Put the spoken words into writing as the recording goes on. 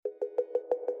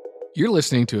You're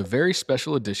listening to a very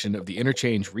special edition of the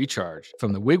Interchange Recharge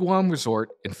from the Wigwam Resort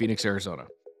in Phoenix, Arizona.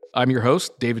 I'm your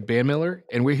host, David Banmiller,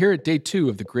 and we're here at day 2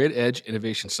 of the Grid Edge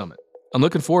Innovation Summit. I'm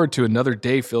looking forward to another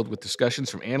day filled with discussions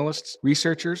from analysts,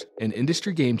 researchers, and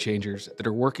industry game changers that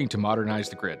are working to modernize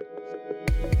the grid.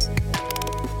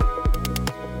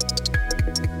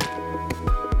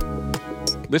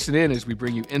 Listen in as we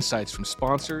bring you insights from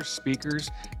sponsors, speakers,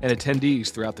 and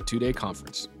attendees throughout the 2-day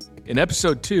conference. In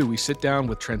episode 2, we sit down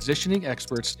with transitioning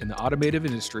experts in the automotive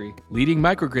industry, leading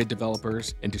microgrid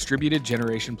developers, and distributed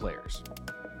generation players.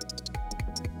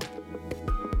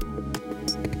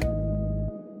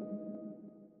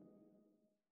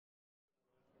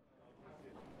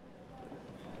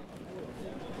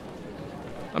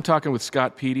 I'm talking with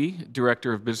Scott Peedy,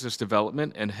 Director of Business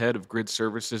Development and Head of Grid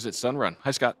Services at Sunrun.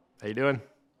 Hi, Scott. How you doing?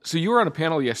 So you were on a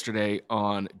panel yesterday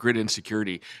on grid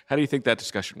insecurity. How do you think that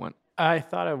discussion went? I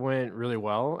thought it went really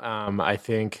well. I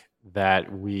think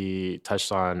that we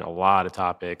touched on a lot of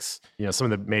topics.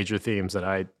 Some of the major themes that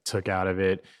I took out of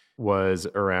it was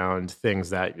around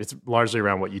things that it's largely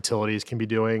around what utilities can be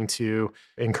doing to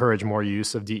encourage more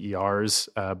use of DERs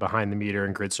behind the meter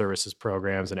and grid services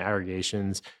programs and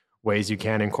aggregations, ways you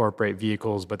can incorporate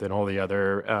vehicles, but then all the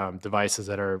other devices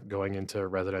that are going into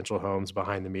residential homes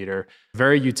behind the meter.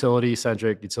 Very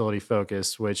utility-centric,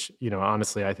 utility-focused, which,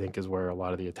 honestly, I think is where a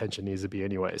lot of the attention needs to be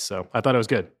anyway. So I thought it was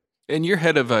good. And you're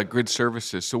head of grid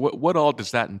services. So what all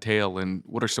does that entail, and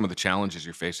what are some of the challenges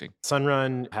you're facing?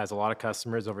 Sunrun has a lot of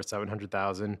customers, over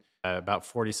 700,000. About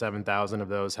 47,000 of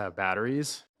those have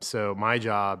batteries. So my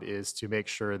job is to make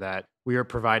sure that we are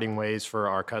providing ways for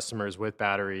our customers with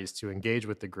batteries to engage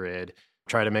with the grid,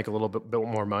 try to make a little bit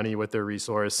more money with their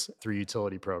resource through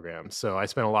utility programs. So I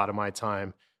spend a lot of my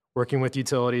time working with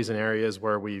utilities in areas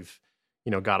where we've,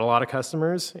 got a lot of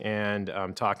customers and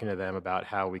talking to them about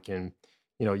how we can,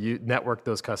 you network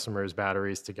those customers'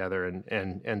 batteries together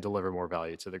and deliver more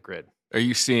value to the grid. Are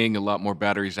you seeing a lot more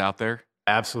batteries out there?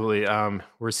 Absolutely.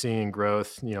 We're seeing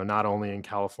growth, not only in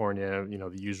California,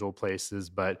 the usual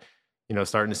places, but,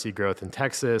 starting to see growth in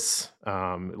Texas,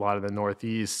 a lot of the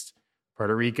Northeast,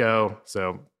 Puerto Rico.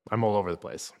 So I'm all over the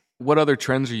place. What other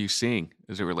trends are you seeing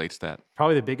as it relates to that?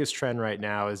 Probably the biggest trend right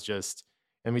now is just,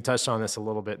 and we touched on this a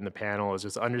little bit in the panel, is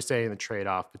just understanding the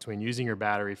trade-off between using your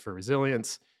battery for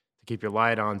resilience to keep your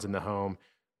light-ons in the home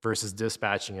versus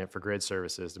dispatching it for grid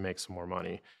services to make some more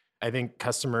money. I think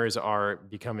customers are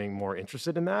becoming more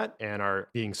interested in that and are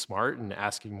being smart and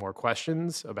asking more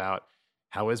questions about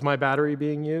how is my battery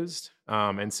being used?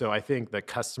 And so I think the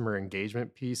customer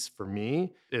engagement piece for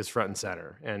me is front and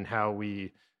center, and how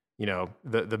we,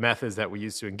 the methods that we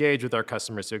use to engage with our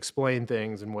customers to explain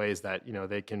things in ways that,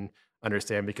 they can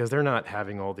understand, because they're not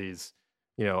having all these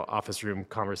office room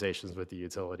conversations with the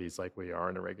utilities like we are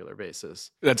on a regular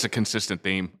basis. That's a consistent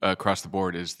theme across the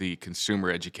board, is the consumer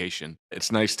education.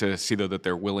 It's nice to see, though, that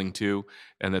they're willing to,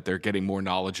 and that they're getting more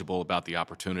knowledgeable about the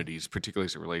opportunities, particularly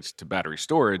as it relates to battery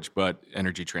storage, but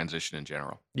energy transition in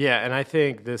general. Yeah, and I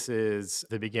think this is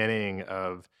the beginning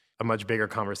of a much bigger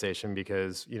conversation,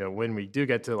 because, when we do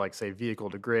get to, like, say, vehicle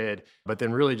to grid, but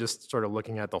then really just sort of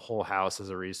looking at the whole house as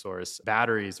a resource,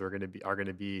 batteries are going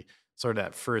to be sort of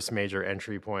that first major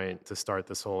entry point to start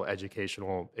this whole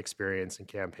educational experience and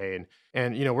campaign.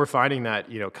 And, we're finding that,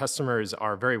 customers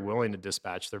are very willing to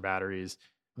dispatch their batteries,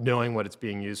 knowing what it's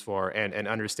being used for, and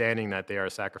understanding that they are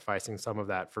sacrificing some of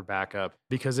that for backup.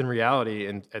 Because in reality,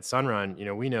 at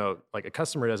Sunrun, we know, like, a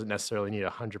customer doesn't necessarily need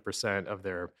 100% of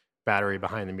their battery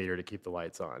behind the meter to keep the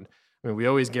lights on. I mean, we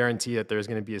always guarantee that there's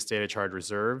going to be a state of charge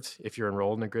reserved if you're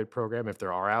enrolled in a grid program, if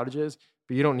there are outages,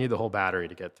 but you don't need the whole battery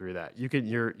to get through that. You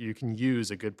can use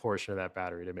a good portion of that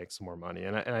battery to make some more money.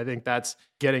 And I think that's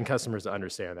getting customers to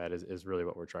understand that is really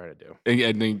what we're trying to do.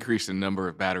 And the increase in number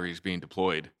of batteries being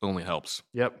deployed only helps.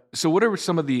 Yep. So what are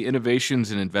some of the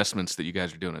innovations and investments that you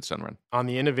guys are doing at Sunrun? On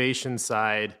the innovation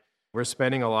side, we're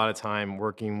spending a lot of time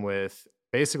working with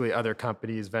basically other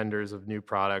companies, vendors of new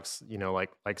products,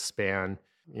 like Span.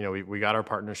 We got our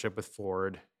partnership with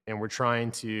Ford, and we're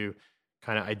trying to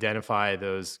kind of identify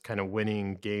those kind of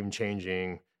winning,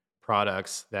 game-changing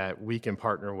products that we can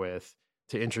partner with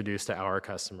to introduce to our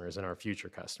customers and our future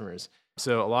customers.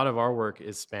 So a lot of our work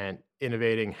is spent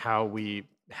innovating how we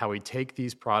take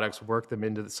these products, work them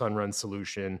into the Sunrun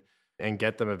solution, and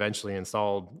get them eventually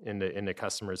installed into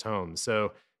customers' homes.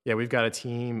 So yeah, we've got a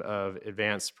team of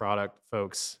advanced product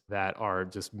folks that are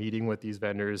just meeting with these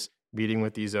vendors, meeting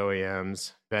with these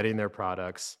OEMs, vetting their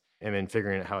products, and then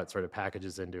figuring out how it sort of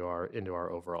packages into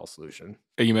our overall solution.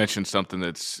 And you mentioned something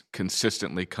that's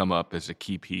consistently come up as a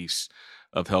key piece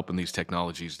of helping these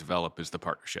technologies develop is the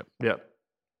partnership.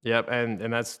 Yep,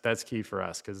 and that's key for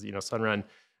us, because Sunrun,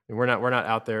 We're not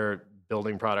out there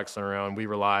building products on our own. We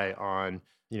rely on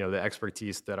the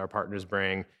expertise that our partners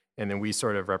bring, and then we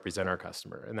sort of represent our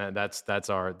customer, and that's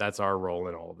our role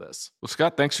in all of this. Well,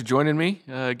 Scott, thanks for joining me,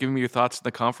 giving me your thoughts at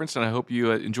the conference, and I hope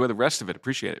you enjoy the rest of it.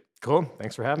 Appreciate it. Cool.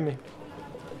 Thanks for having me.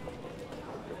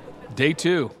 Day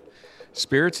 2.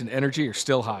 Spirits and energy are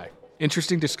still high.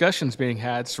 Interesting discussions being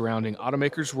had surrounding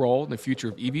automakers' role in the future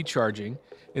of EV charging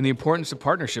and the importance of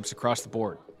partnerships across the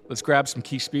board. Let's grab some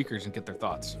key speakers and get their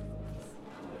thoughts.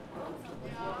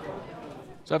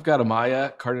 So I've got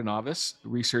Amaya Cardenavis,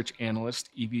 research analyst,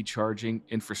 EV charging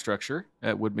infrastructure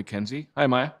at Wood Mackenzie. Hi,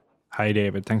 Amaya. Hi,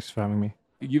 David. Thanks for having me.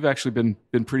 You've actually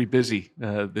been pretty busy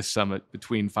this summit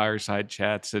between fireside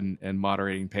chats and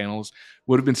moderating panels.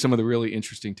 What have been some of the really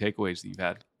interesting takeaways that you've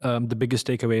had? The biggest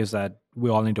takeaway is that we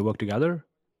all need to work together.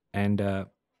 And the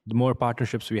more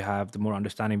partnerships we have, the more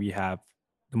understanding we have,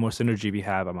 the more synergy we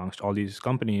have amongst all these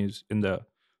companies in the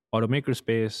automaker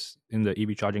space, in the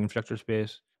EV charging infrastructure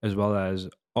space, as well as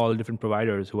all the different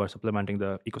providers who are supplementing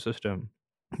the ecosystem.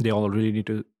 They all really need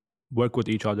to work with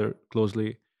each other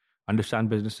closely, understand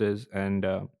businesses, and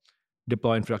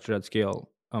deploy infrastructure at scale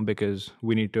because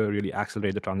we need to really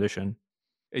accelerate the transition.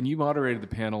 And you moderated the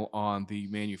panel on the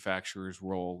manufacturer's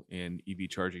role in EV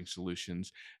charging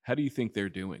solutions. How do you think they're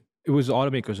doing? It was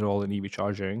automakers' role in EV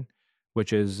charging,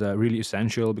 which is really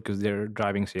essential because they're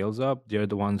driving sales up. They're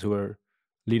the ones who are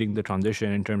leading the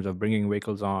transition in terms of bringing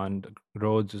vehicles on the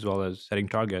roads as well as setting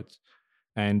targets.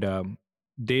 And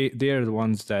they are the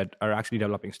ones that are actually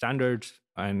developing standards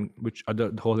and which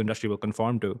the whole industry will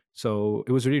conform to. So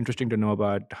it was really interesting to know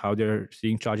about how they're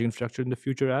seeing charging infrastructure in the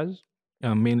future as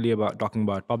mainly about talking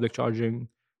about public charging,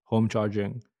 home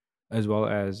charging, as well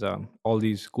as all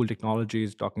these cool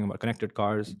technologies, talking about connected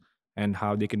cars and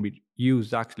how they can be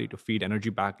used actually to feed energy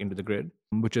back into the grid,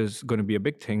 which is going to be a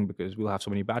big thing because we'll have so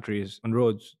many batteries on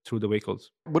roads through the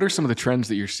vehicles. What are some of the trends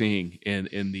that you're seeing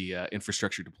in the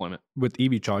infrastructure deployment? With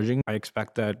EV charging, I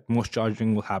expect that most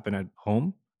charging will happen at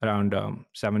home, around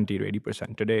 70 to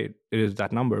 80%. Today, it is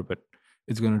that number, but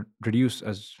it's going to reduce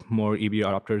as more EV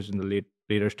adopters in the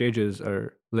later stages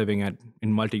are living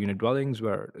in multi-unit dwellings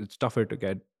where it's tougher to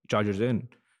get chargers in.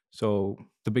 So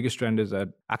the biggest trend is that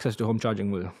access to home charging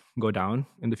will go down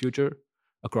in the future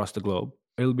across the globe.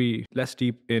 It'll be less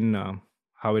steep in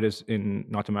how it is in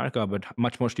North America, but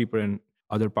much more steeper in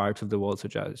other parts of the world,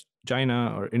 such as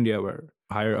China or India, where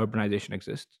higher urbanization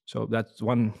exists. So that's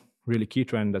one really key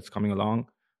trend that's coming along.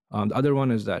 The other one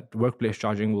is that workplace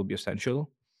charging will be essential.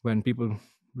 When people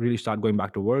really start going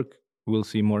back to work, we'll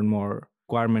see more and more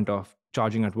requirement of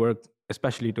charging at work,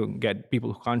 especially to get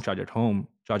people who can't charge at home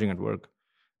charging at work.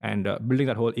 And building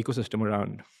that whole ecosystem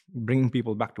around bringing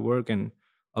people back to work and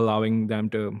allowing them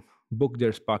to book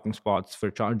their parking spots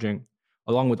for charging,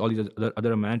 along with all these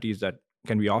other amenities that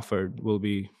can be offered, will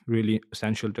be really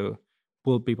essential to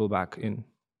pull people back in.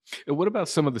 And what about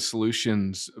some of the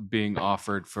solutions being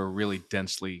offered for really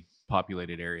densely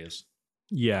populated areas?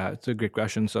 Yeah, it's a great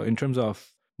question. So in terms of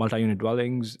multi-unit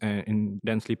dwellings and in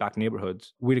densely packed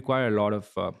neighborhoods, we require a lot of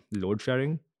load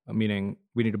sharing, meaning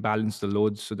we need to balance the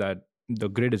loads so that the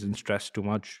grid isn't stressed too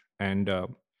much. And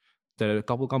there are a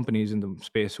couple companies in the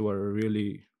space who are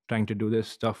really trying to do this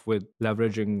stuff with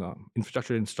leveraging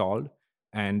infrastructure installed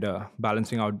and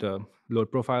balancing out the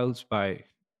load profiles by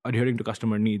adhering to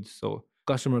customer needs. So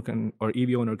customer can or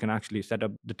EV owner can actually set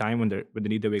up the time when they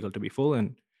need their vehicle to be full,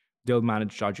 and they'll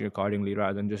manage charging accordingly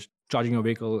rather than just charging your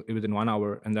vehicle within 1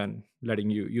 hour and then letting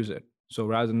you use it. So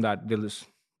rather than that, they'll just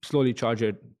slowly charge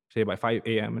it, say by 5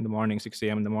 a.m. in the morning, 6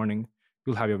 a.m. in the morning,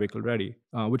 you'll have your vehicle ready,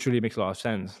 which really makes a lot of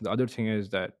sense. The other thing is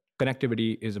that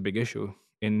connectivity is a big issue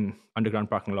in underground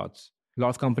parking lots. A lot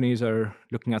of companies are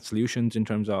looking at solutions in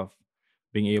terms of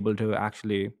being able to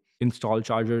actually install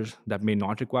chargers that may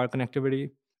not require connectivity.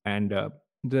 And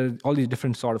there's all these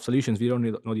different sort of solutions. We don't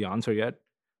know the answer yet,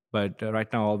 but right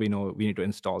now all we know, we need to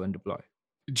install and deploy.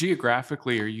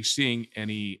 Geographically, are you seeing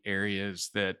any areas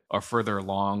that are further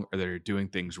along or that are doing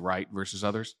things right versus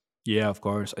others? Yeah, of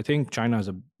course. I think China is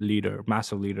a leader,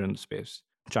 massive leader in the space.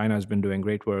 China has been doing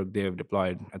great work. They have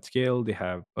deployed at scale. They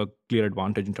have a clear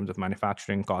advantage in terms of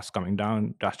manufacturing costs coming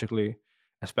down drastically,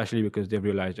 especially because they've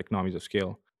realized economies of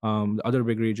scale. The other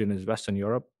big region is Western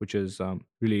Europe, which is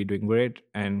really doing great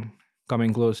and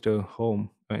coming close to home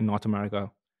in North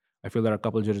America. I feel there are a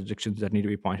couple of jurisdictions that need to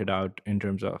be pointed out in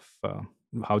terms of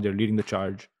how they're leading the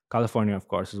charge. California, of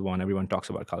course, is one. Everyone talks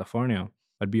about California.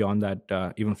 But beyond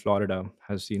that, even Florida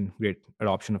has seen great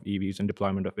adoption of EVs and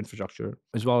deployment of infrastructure.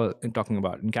 As well, in talking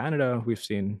about in Canada, we've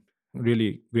seen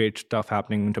really great stuff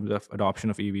happening in terms of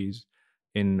adoption of EVs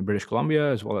in British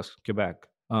Columbia as well as Quebec.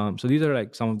 So these are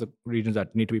like some of the regions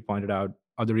that need to be pointed out.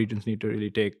 other regions need to really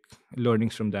take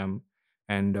learnings from them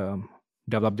and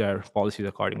develop their policies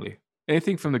accordingly.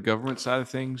 Anything from the government side of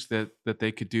things that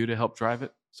they could do to help drive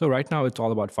it? So right now it's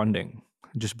all about funding.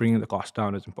 Just bringing the cost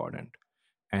down is important.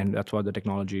 And that's what the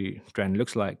technology trend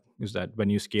looks like, is that when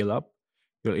you scale up,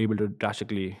 you're able to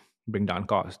drastically bring down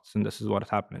costs. And this is what has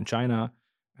happened in China,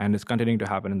 and it's continuing to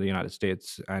happen in the United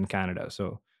States and Canada.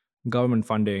 So government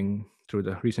funding through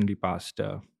the recently passed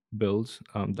bills,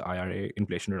 the IRA,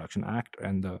 Inflation Reduction Act,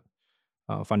 and the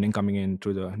funding coming in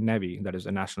through the NEVI, that is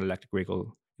the National Electric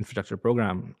Vehicle Infrastructure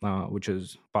Program, which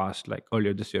is passed like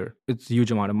earlier this year. It's a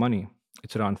huge amount of money.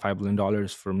 It's around $5 billion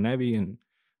from NEVI and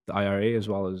the IRA, as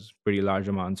well as pretty large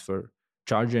amounts for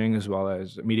charging, as well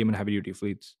as medium and heavy duty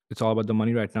fleets. It's all about the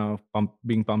money right now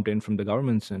being pumped in from the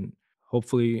governments, and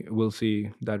hopefully we'll see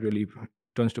that really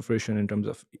turns to fruition in terms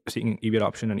of seeing EV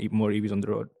adoption and more EVs on the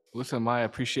road. Listen, I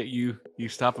appreciate you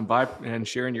stopping by and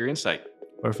sharing your insight.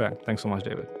 Perfect. Thanks so much,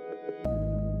 David.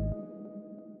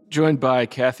 Joined by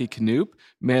Kathy Knoop,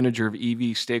 Manager of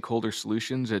EV Stakeholder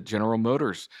Solutions at General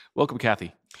Motors. Welcome,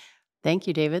 Kathy. Thank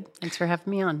you, David. Thanks for having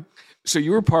me on. So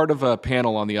you were part of a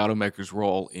panel on the automaker's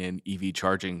role in EV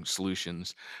charging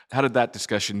solutions. How did that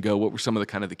discussion go? What were some of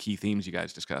the key themes you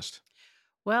guys discussed?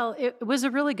 Well, it was a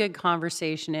really good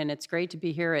conversation, and it's great to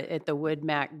be here at the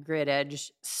WoodMac Grid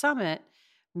Edge Summit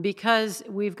because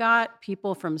we've got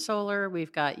people from solar,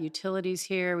 we've got utilities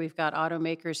here, we've got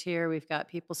automakers here, we've got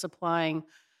people supplying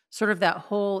sort of that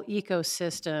whole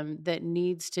ecosystem that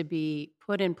needs to be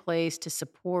put in place to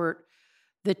support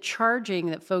the charging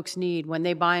that folks need when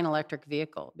they buy an electric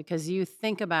vehicle. Because you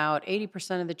think about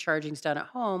 80% of the charging's done at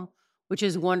home, which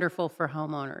is wonderful for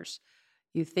homeowners.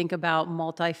 You think about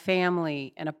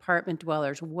multifamily and apartment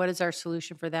dwellers. What is our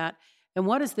solution for that? And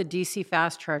what is the DC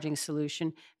fast charging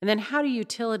solution? And then how do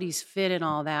utilities fit in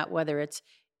all that, whether it's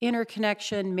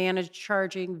interconnection, managed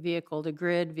charging, vehicle to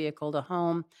grid, vehicle to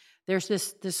home? There's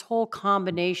this whole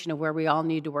combination of where we all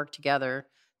need to work together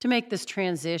to make this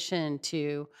transition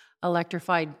to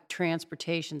electrified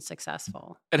transportation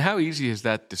successful. And how easy has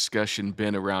that discussion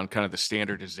been around kind of the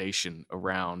standardization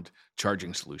around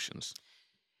charging solutions?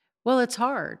 Well, it's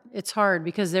hard. It's hard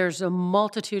because there's a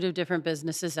multitude of different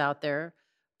businesses out there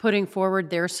putting forward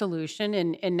their solution.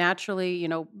 And naturally,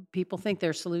 people think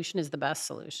their solution is the best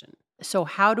solution. So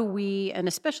how do we, and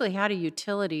especially how do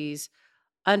utilities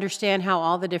understand how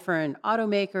all the different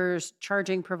automakers,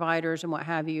 charging providers, and what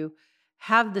have you,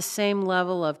 have the same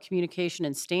level of communication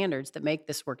and standards that make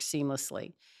this work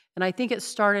seamlessly? And I think it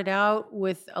started out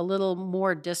with a little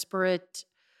more disparate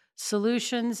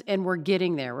solutions, and we're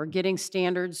getting there. We're getting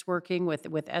standards working with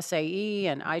SAE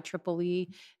and IEEE,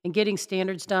 and getting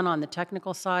standards done on the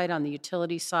technical side, on the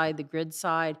utility side, the grid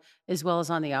side, as well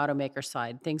as on the automaker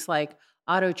side. Things like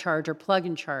auto charge or plug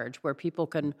and charge, where people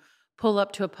can pull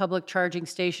up to a public charging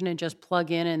station and just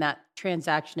plug in, and that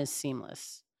transaction is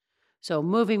seamless. So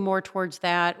moving more towards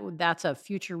that, that's a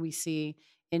future we see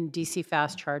in DC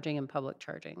fast charging and public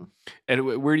charging.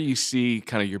 And where do you see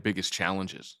kind of your biggest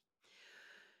challenges?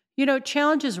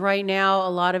 Challenges right now, a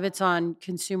lot of it's on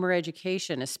consumer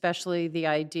education, especially the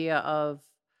idea of,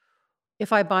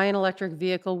 if I buy an electric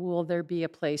vehicle, will there be a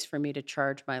place for me to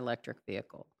charge my electric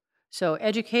vehicle? So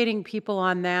educating people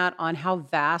on that, on how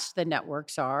vast the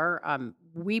networks are.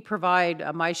 We provide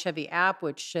a My Chevy app,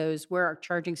 which shows where our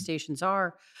charging stations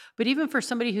are. But even for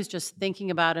somebody who's just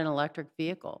thinking about an electric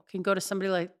vehicle, can go to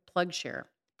somebody like PlugShare,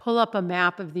 pull up a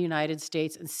map of the United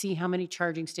States and see how many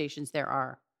charging stations there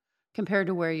are compared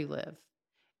to where you live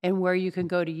and where you can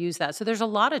go to use that. So there's a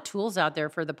lot of tools out there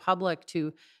for the public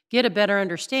to get a better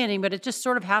understanding, but it just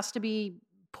sort of has to be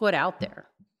put out there,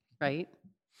 right?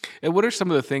 And what are some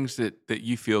of the things that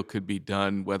you feel could be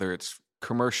done, whether it's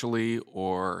commercially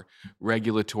or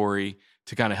regulatory,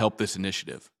 to kind of help this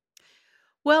initiative?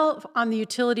 Well, on the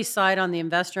utility side, on the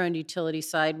investor-owned utility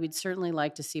side, we'd certainly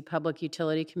like to see public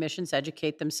utility commissions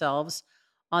educate themselves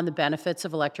on the benefits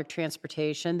of electric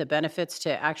transportation, the benefits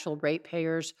to actual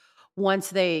ratepayers. Once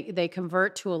they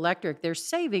convert to electric, they're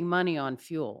saving money on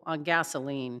fuel, on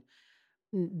gasoline.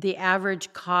 The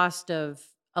average cost of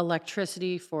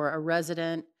electricity for a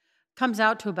resident comes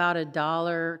out to about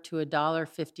 $1 to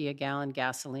 $1.50 a gallon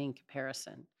gasoline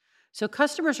comparison. So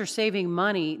customers are saving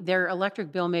money. Their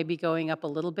electric bill may be going up a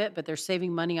little bit, but they're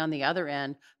saving money on the other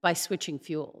end by switching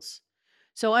fuels.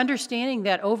 So understanding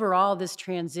that overall this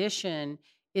transition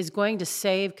is going to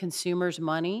save consumers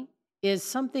money is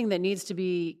something that needs to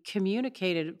be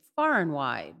communicated far and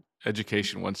wide.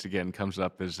 Education, once again, comes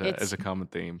up as a common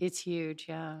theme. It's huge,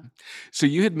 yeah. So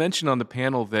you had mentioned on the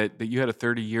panel that you had a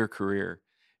 30-year career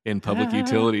in public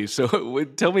utilities. So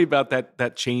tell me about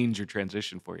that change or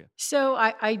transition for you. So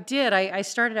I did. I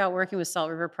started out working with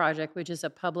Salt River Project, which is a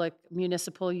public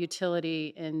municipal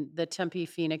utility in the Tempe,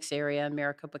 Phoenix area in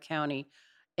Maricopa County,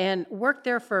 and worked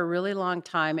there for a really long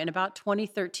time. In about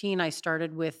 2013, I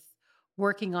started with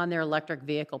working on their electric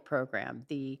vehicle program.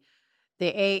 The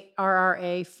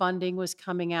ARRA funding was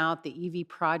coming out, the EV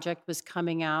project was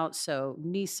coming out. So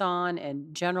Nissan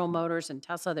and General Motors and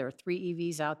Tesla, there were 3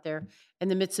 EVs out there,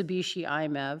 and the Mitsubishi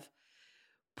IMEV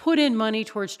put in money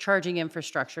towards charging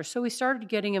infrastructure. So we started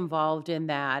getting involved in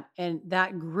that, and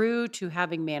that grew to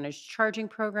having managed charging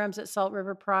programs at Salt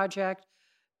River Project,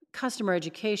 customer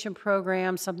education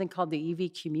programs, something called the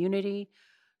EV community.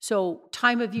 So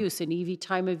time of use, an EV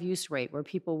time of use rate, where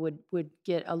people would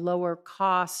get a lower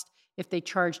cost if they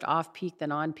charged off peak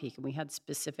than on peak, and we had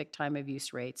specific time of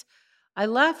use rates. I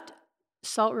left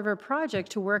Salt River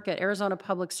Project to work at Arizona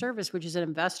Public Service, which is an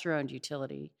investor-owned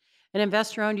utility. And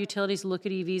investor-owned utilities look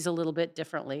at EVs a little bit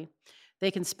differently.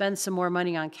 They can spend some more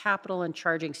money on capital and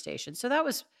charging stations. So that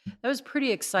was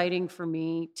pretty exciting for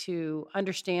me to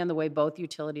understand the way both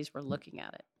utilities were looking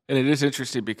at it. And it is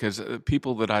interesting because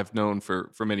people that I've known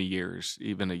for many years,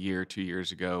 even a year, 2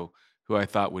 years ago, who I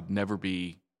thought would never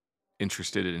be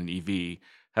interested in an EV,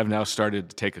 have now started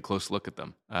to take a close look at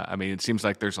them. I mean, it seems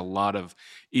like there's a lot of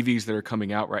EVs that are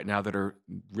coming out right now that are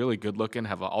really good looking,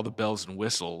 have all the bells and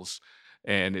whistles,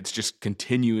 and it's just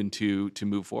continuing to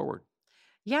move forward.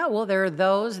 Yeah, well, there are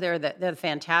those. They're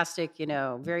fantastic,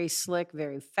 very slick,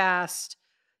 very fast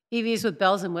EVs with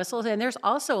bells and whistles. And there's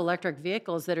also electric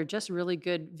vehicles that are just really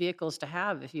good vehicles to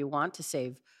have if you want to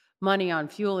save money on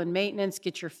fuel and maintenance,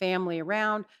 get your family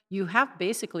around. You have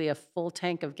basically a full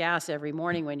tank of gas every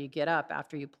morning when you get up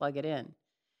after you plug it in.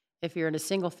 If you're in a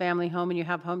single family home and you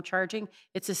have home charging,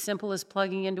 it's as simple as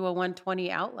plugging into a 120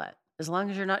 outlet. As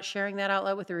long as you're not sharing that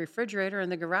outlet with the refrigerator in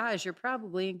the garage, you're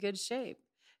probably in good shape.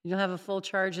 You'll have a full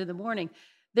charge in the morning.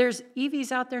 There's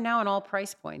EVs out there now in all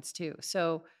price points too.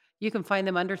 So you can find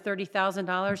them under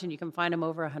 $30,000 and you can find them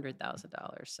over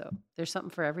 $100,000. So there's something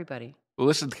for everybody. Well,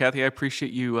 listen, Kathy, I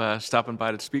appreciate you stopping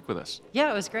by to speak with us.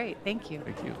 Yeah, it was great. Thank you.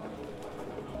 Thank you.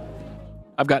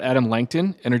 I've got Adam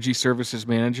Langton, Energy Services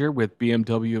Manager with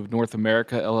BMW of North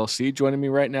America, LLC, joining me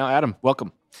right now. Adam,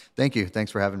 welcome. Thank you.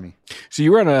 Thanks for having me. So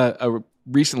you were on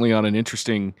recently on an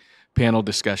interesting panel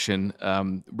discussion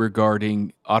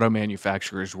regarding auto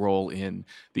manufacturers' role in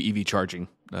the EV charging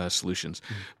solutions.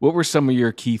 Mm-hmm. What were some of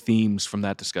your key themes from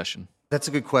that discussion? That's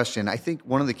a good question. I think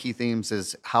one of the key themes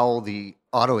is how the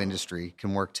auto industry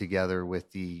can work together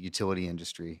with the utility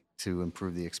industry to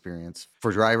improve the experience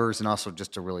for drivers and also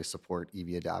just to really support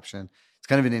EV adoption. It's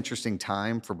kind of an interesting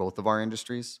time for both of our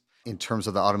industries. In terms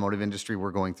of the automotive industry,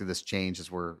 we're going through this change as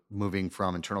we're moving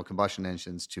from internal combustion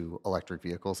engines to electric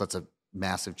vehicles. That's a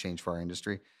massive change for our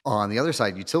industry. On the other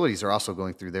side, utilities are also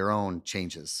going through their own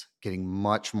changes, getting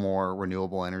much more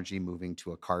renewable energy, moving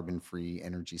to a carbon-free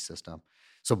energy system.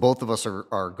 So both of us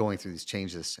are going through these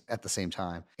changes at the same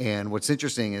time. And what's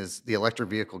interesting is the electric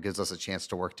vehicle gives us a chance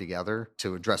to work together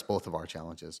to address both of our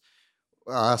challenges.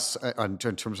 Us, in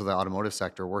terms of the automotive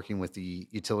sector, working with the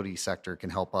utility sector can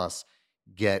help us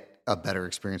get a better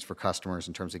experience for customers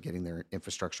in terms of getting their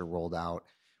infrastructure rolled out,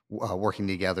 working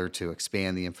together to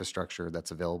expand the infrastructure that's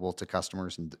available to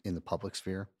customers in the public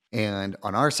sphere. And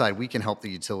on our side, we can help the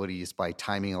utilities by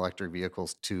timing electric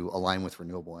vehicles to align with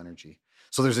renewable energy.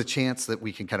 So there's a chance that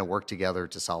we can kind of work together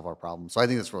to solve our problems. So I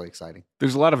think that's really exciting.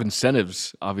 There's a lot of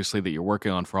incentives, obviously, that you're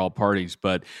working on for all parties,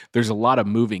 but there's a lot of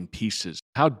moving pieces.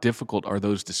 How difficult are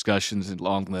those discussions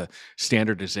along the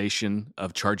standardization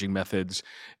of charging methods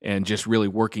and just really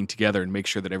working together and make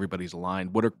sure that everybody's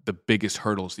aligned? What are the biggest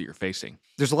hurdles that you're facing?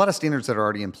 There's a lot of standards that are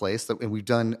already in place, and we've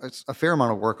done a fair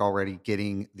amount of work already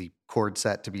getting the cord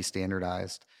set to be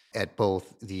standardized at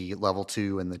both the level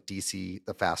 2 and the DC,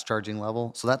 the fast charging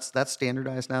level. So that's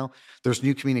standardized now. There's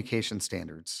new communication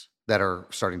standards that are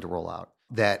starting to roll out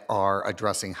that are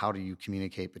addressing how do you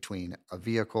communicate between a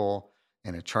vehicle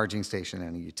and a charging station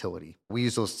and a utility. We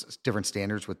use those different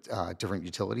standards with different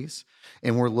utilities,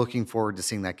 and we're looking forward to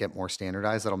seeing that get more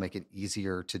standardized. That'll make it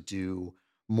easier to do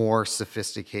more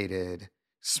sophisticated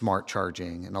smart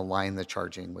charging and align the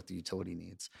charging with the utility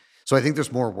needs. So I think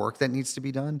there's more work that needs to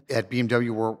be done. At BMW,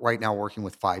 we're right now working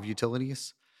with 5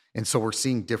 utilities. And so we're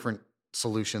seeing different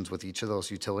solutions with each of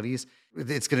those utilities.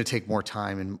 It's going to take more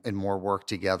time and more work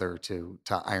together to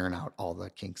iron out all the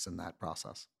kinks in that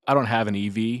process. I don't have an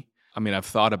EV, I mean, I've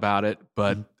thought about it,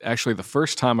 but actually the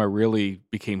first time I really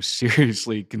became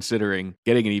seriously considering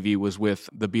getting an EV was with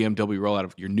the BMW rollout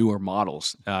of your newer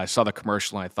models. I saw the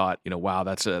commercial and I thought, wow,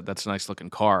 that's a nice looking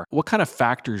car. What kind of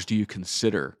factors do you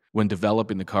consider when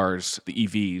developing the cars, the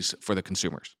EVs, for the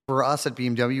consumers? For us at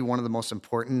BMW, one of the most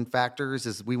important factors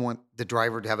is we want the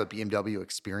driver to have a BMW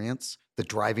experience. The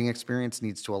driving experience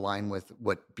needs to align with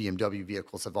what BMW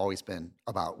vehicles have always been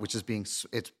about, which is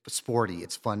it's sporty,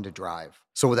 it's fun to drive.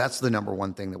 So that's the number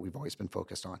one thing that we've always been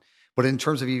focused on. But in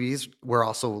terms of EVs, we're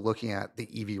also looking at the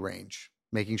EV range,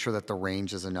 making sure that the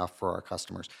range is enough for our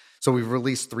customers. So we've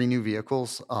released 3 new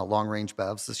vehicles, long-range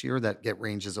BEVs this year that get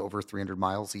ranges over 300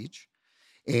 miles each.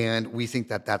 And we think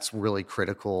that that's really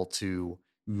critical to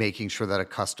making sure that our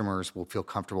customers will feel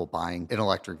comfortable buying an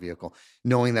electric vehicle,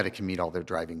 knowing that it can meet all their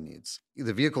driving needs.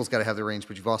 The vehicle's got to have the range,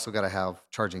 but you've also got to have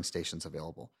charging stations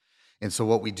available. And so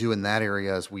what we do in that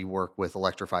area is we work with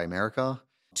Electrify America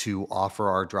to offer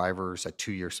our drivers a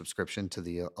 2-year subscription to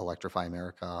the Electrify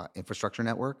America infrastructure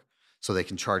network so they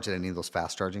can charge at any of those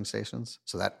fast charging stations.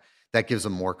 So that gives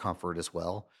them more comfort as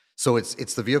well. So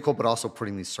it's the vehicle, but also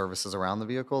putting these services around the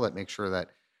vehicle that make sure that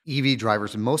EV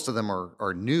drivers, and most of them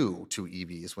are new to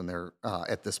EVs when they're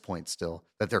at this point still,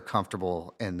 that they're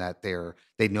comfortable and that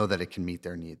they know that it can meet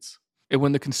their needs. And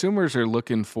when the consumers are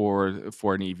looking for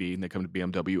an EV and they come to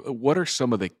BMW, what are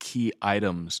some of the key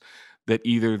items that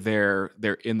either they're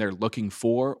looking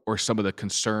for, or some of the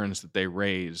concerns that they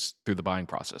raise through the buying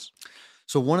process?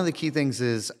 So one of the key things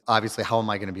is obviously, how am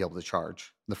I going to be able to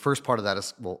charge? The first part of that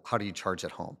is, well, how do you charge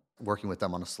at home? Working with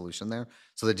them on a solution there.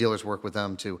 So the dealers work with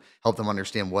them to help them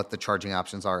understand what the charging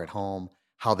options are at home,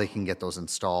 how they can get those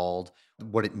installed,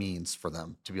 what it means for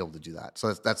them to be able to do that.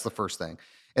 So that's the first thing.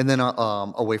 And then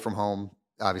away from home,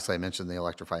 obviously I mentioned the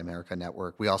Electrify America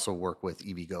network. We also work with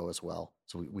EVgo as well.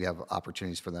 So we have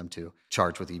opportunities for them to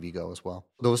charge with EVgo as well.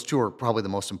 Those two are probably the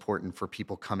most important for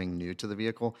people coming new to the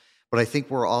vehicle. But I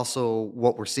think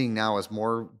what we're seeing now is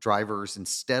more drivers,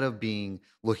 instead of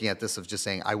looking at this of just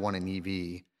saying, I want an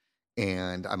EV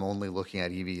and I'm only looking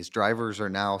at EVs, drivers are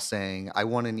now saying, I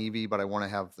want an EV, but I want to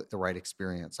have the right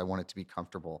experience. I want it to be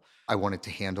comfortable. I want it to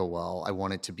handle well. I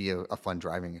want it to be a fun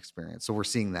driving experience. So we're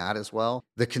seeing that as well.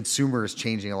 The consumer is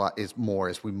changing a lot as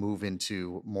we move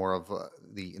into more of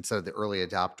instead of the early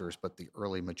adopters, but the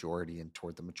early majority and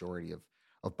toward the majority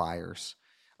of buyers.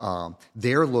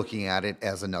 They're looking at it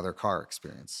as another car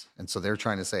experience. And so they're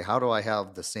trying to say, how do I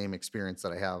have the same experience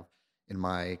that I have in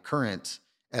my current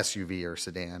SUV or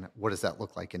sedan? What does that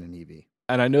look like in an EV?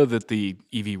 And I know that the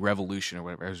EV revolution or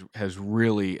whatever has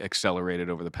really accelerated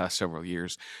over the past several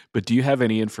years. But do you have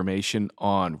any information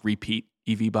on repeat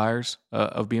EV buyers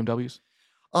of BMWs?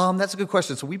 That's a good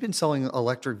question. So we've been selling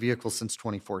electric vehicles since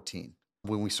 2014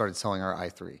 when we started selling our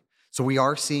i3. So we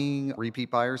are seeing repeat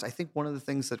buyers. I think one of the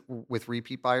things that with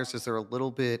repeat buyers is they're a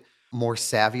little bit more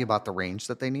savvy about the range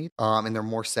that they need, and they're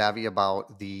more savvy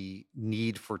about the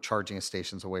need for charging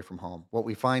stations away from home. What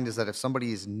we find is that if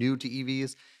somebody is new to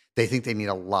EVs, they think they need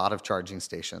a lot of charging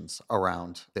stations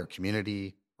around their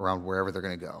community, around wherever they're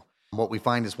going to go. What we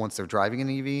find is once they're driving an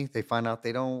EV, they find out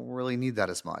they don't really need that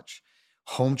as much.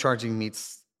 Home charging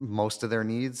meets most of their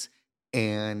needs,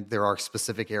 and there are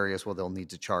specific areas where they'll need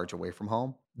to charge away from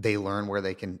home. They learn where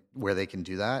they can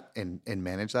do that and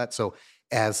manage that. So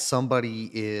as somebody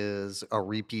is a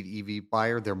repeat EV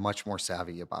buyer, they're much more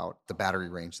savvy about the battery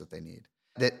range that they need.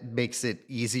 That makes it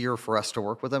easier for us to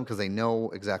work with them because they know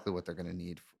exactly what they're going to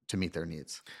need to meet their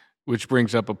needs. Which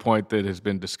brings up a point that has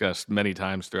been discussed many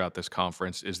times throughout this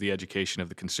conference, is the education of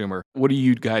the consumer. What are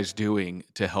you guys doing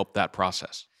to help that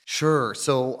process? Sure.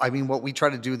 So, I mean, what we try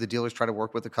to do, the dealers try to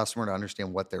work with the customer to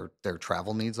understand what their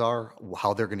travel needs are,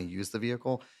 how they're going to use the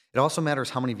vehicle. It also matters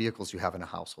how many vehicles you have in a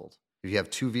household. If you have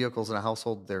 2 vehicles in a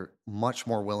household, they're much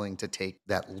more willing to take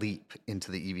that leap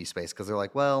into the EV space because they're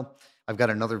like, well, I've got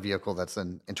another vehicle that's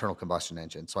an internal combustion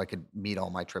engine, so I could meet all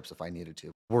my trips if I needed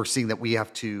to. We're seeing that we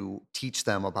have to teach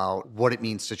them about what it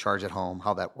means to charge at home,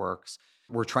 how that works.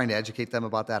 We're trying to educate them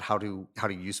about that, how to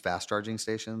use fast charging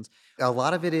stations. A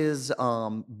lot of it is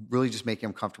really just making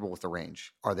them comfortable with the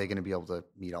range. Are they going to be able to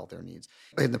meet all their needs?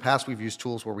 In the past, we've used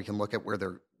tools where we can look at where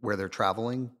they're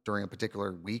traveling during a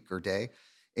particular week or day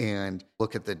and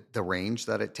look at the range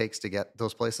that it takes to get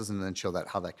those places and then show that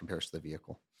how that compares to the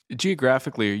vehicle.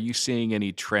 Geographically, are you seeing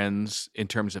any trends in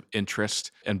terms of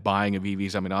interest and buying of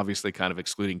EVs? I mean, obviously, kind of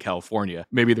excluding California,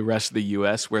 maybe the rest of the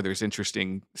US where there's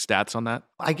interesting stats on that?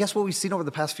 I guess what we've seen over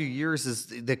the past few years is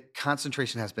the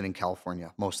concentration has been in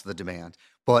California, most of the demand.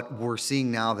 But we're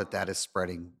seeing now that that is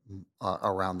spreading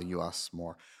around the US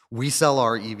more. We sell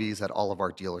our EVs at all of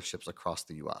our dealerships across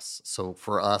the US. So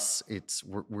for us,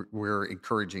 we're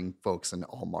encouraging folks in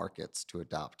all markets to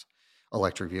adopt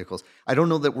electric vehicles. I don't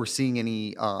know that we're seeing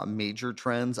any major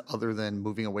trends other than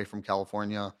moving away from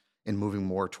California and moving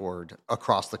more toward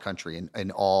across the country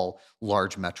in all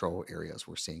large metro areas.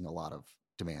 We're seeing a lot of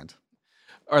demand.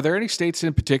 Are there any states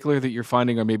in particular that you're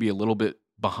finding are maybe a little bit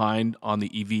behind on the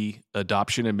EV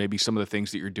adoption and maybe some of the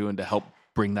things that you're doing to help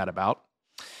bring that about?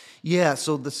 Yeah,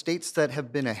 so the states that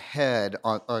have been ahead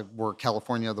were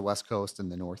California, the West Coast,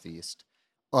 and the Northeast.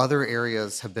 Other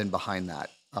areas have been behind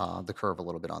the curve a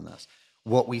little bit on this.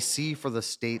 What we see for the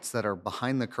states that are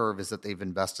behind the curve is that they've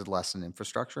invested less in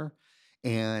infrastructure,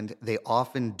 and they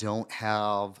often don't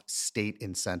have state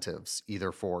incentives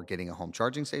either for getting a home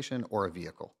charging station or a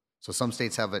vehicle. So some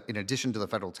states have it, in addition to the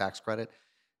federal tax credit,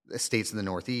 the states in the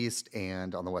Northeast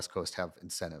and on the West Coast have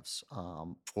incentives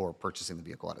for purchasing the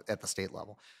vehicle at the state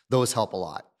level. Those help a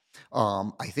lot.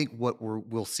 I think what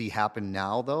we'll see happen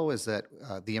now, though, is that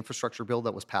the infrastructure bill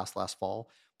that was passed last fall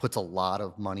puts a lot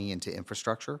of money into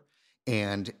infrastructure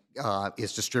and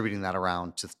is distributing that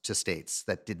around to states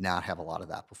that did not have a lot of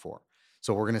that before.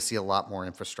 So we're going to see a lot more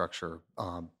infrastructure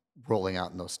rolling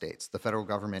out in those states. The federal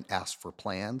government asked for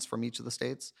plans from each of the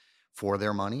states for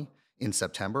their money in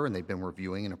September, and they've been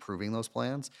reviewing and approving those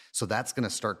plans. So that's going to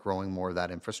start growing more of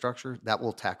that infrastructure. That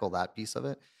will tackle that piece of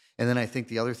it. And then I think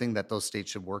the other thing that those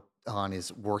states should work on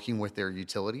is working with their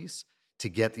utilities to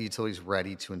get the utilities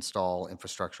ready to install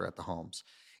infrastructure at the homes.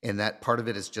 And that part of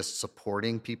it is just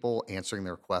supporting people, answering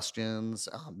their questions,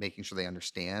 making sure they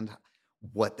understand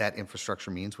what that infrastructure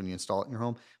means when you install it in your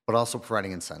home, but also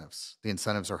providing incentives. The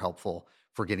incentives are helpful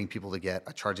for getting people to get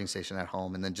a charging station at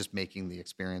home and then just making the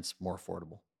experience more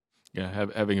affordable. Yeah,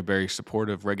 having a very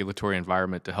supportive regulatory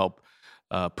environment to help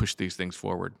push these things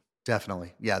forward.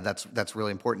 Definitely. Yeah, that's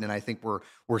really important. And I think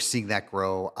we're seeing that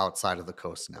grow outside of the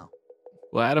coast now.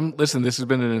 Well, Adam, listen, this has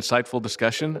been an insightful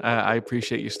discussion. I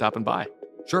appreciate you stopping by.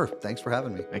 Sure. Thanks for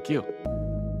having me. Thank you.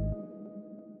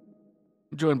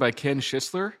 I'm joined by Ken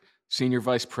Schisler, Senior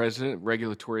Vice President,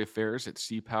 Regulatory Affairs at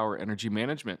C-Power Energy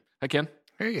Management. Hi, Ken.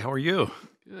 Hey, how are you?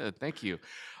 Good, thank you.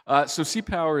 So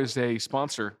C-Power is a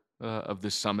sponsor of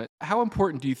this summit. How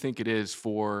important do you think it is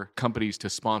for companies to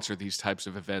sponsor these types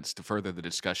of events to further the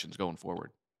discussions going forward?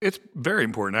 It's very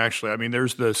important, actually. I mean,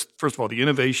 there's this, first of all, the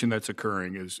innovation that's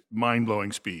occurring is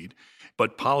mind-blowing speed,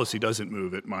 but policy doesn't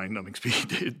move at mind-numbing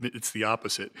speed. It's the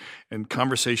opposite. And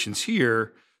conversations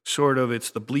here, sort of, it's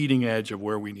the bleeding edge of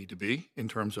where we need to be in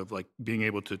terms of like being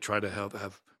able to try to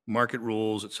have market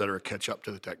rules, et cetera, catch up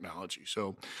to the technology.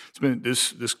 So it's been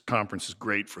this conference is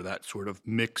great for that sort of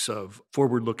mix of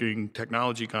forward-looking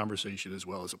technology conversation as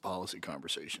well as a policy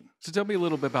conversation. So tell me a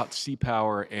little bit about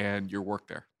C-Power and your work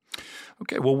there.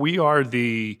 Okay, well, we are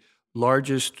the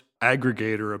largest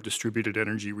aggregator of distributed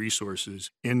energy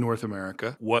resources in North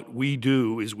America. What we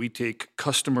do is we take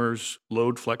customers'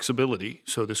 load flexibility.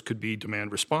 So this could be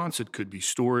demand response, it could be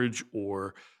storage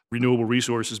or renewable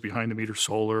resources behind the meter,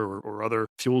 solar or other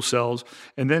fuel cells.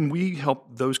 And then we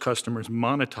help those customers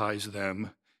monetize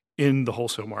them in the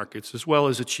wholesale markets, as well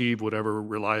as achieve whatever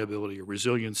reliability or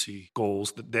resiliency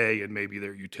goals that they and maybe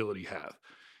their utility have.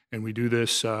 And we do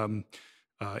this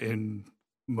in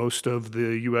most of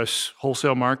the U.S.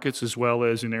 wholesale markets, as well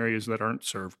as in areas that aren't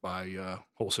served by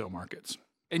wholesale markets.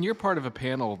 And you're part of a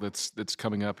panel that's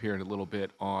coming up here in a little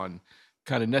bit on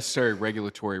kind of necessary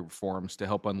regulatory reforms to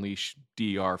help unleash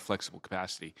DER flexible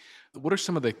capacity. What are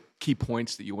some of the key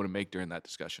points that you want to make during that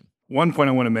discussion? One point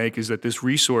I want to make is that this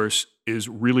resource is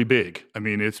really big. I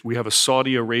mean, we have a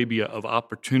Saudi Arabia of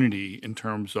opportunity in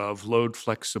terms of load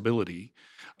flexibility.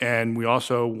 And we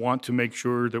also want to make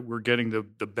sure that we're getting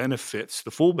the benefits, the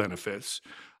full benefits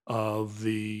of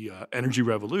the energy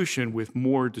revolution with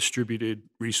more distributed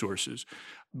resources.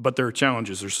 But there are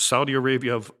challenges. There's a Saudi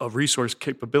Arabia of resource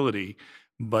capability,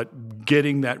 but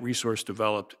getting that resource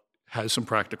developed has some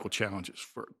practical challenges.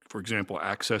 For example,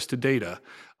 access to data,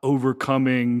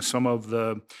 overcoming some of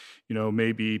the,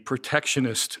 maybe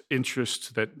protectionist interests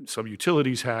that some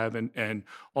utilities have, and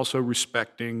also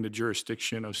respecting the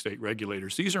jurisdiction of state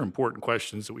regulators. These are important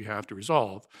questions that we have to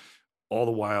resolve, all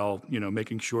the while,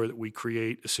 making sure that we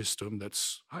create a system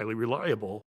that's highly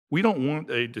reliable. We don't want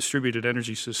a distributed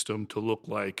energy system to look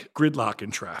like gridlock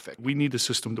in traffic. We need the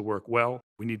system to work well.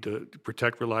 We need to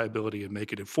protect reliability and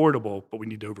make it affordable, but we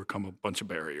need to overcome a bunch of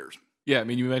barriers. Yeah, I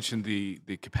mean, you mentioned the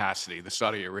capacity, the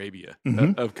Saudi Arabia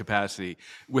Mhm. of capacity.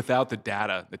 Without the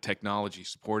data, the technology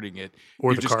supporting it,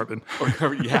 Or you're the just carbon.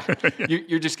 yeah, Yeah.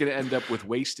 you're just going to end up with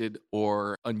wasted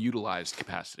or unutilized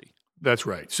capacity. That's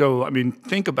right. So, I mean,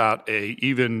 think about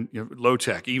even low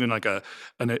tech, even like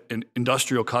an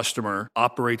industrial customer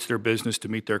operates their business to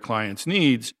meet their clients'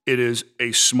 needs. It is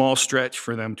a small stretch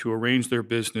for them to arrange their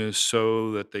business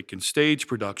so that they can stage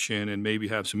production and maybe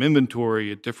have some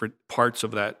inventory at different parts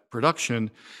of that production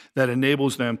that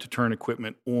enables them to turn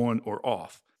equipment on or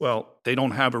off. Well, they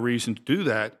don't have a reason to do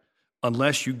that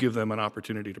unless you give them an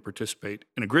opportunity to participate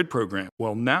in a grid program.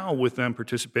 Well, now with them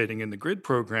participating in the grid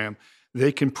program,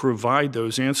 they can provide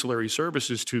those ancillary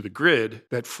services to the grid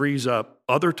that frees up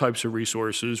other types of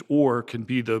resources or can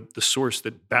be the source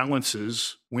that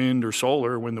balances wind or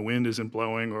solar when the wind isn't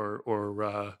blowing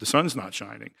or the sun's not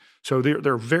shining. So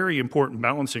they're very important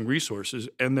balancing resources,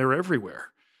 and they're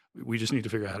everywhere. We just need to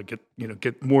figure out how to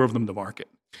get more of them to market.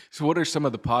 So, what are some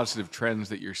of the positive trends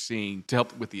that you're seeing to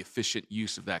help with the efficient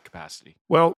use of that capacity?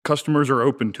 Well, customers are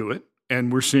open to it.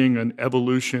 And we're seeing an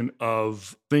evolution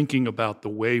of thinking about the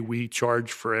way we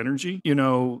charge for energy.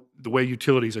 The way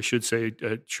utilities, I should say,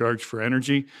 charge for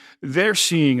energy. They're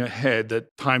seeing ahead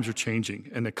that times are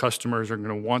changing and that customers are going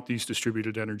to want these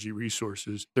distributed energy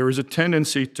resources. There is a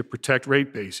tendency to protect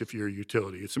rate base if you're a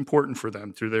utility. It's important for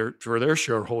them, for their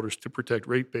shareholders, to protect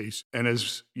rate base. And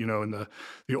as in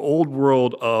the old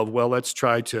world of, well, let's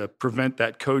try to prevent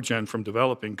that cogen from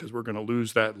developing because we're going to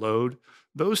lose that load.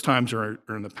 Those times are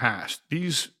in the past.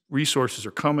 These resources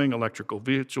are coming. Electrical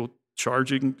vehicle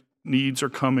charging needs are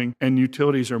coming, and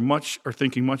utilities are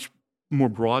thinking much more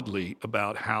broadly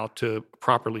about how to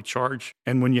properly charge.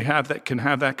 And when you can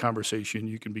have that conversation,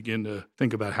 you can begin to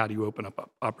think about how do you open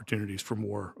up opportunities for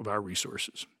more of our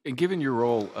resources. And given your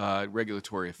role,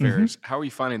 regulatory affairs, how are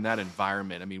you finding that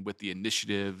environment? I mean, with the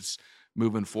initiatives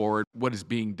moving forward, what is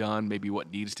being done, maybe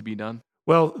what needs to be done?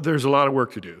 Well, there's a lot of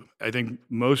work to do. I think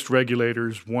most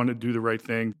regulators want to do the right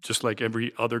thing, just like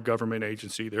every other government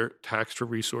agency. They're taxed for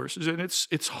resources, and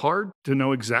it's hard to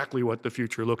know exactly what the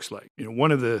future looks like.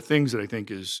 One of the things that I think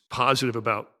is positive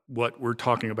about what we're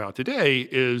talking about today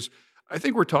is I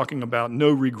think we're talking about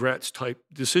no regrets type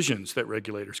decisions that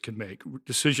regulators can make,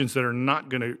 decisions that are not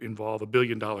going to involve $1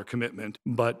 billion commitment,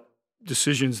 but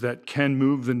decisions that can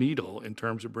move the needle in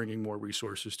terms of bringing more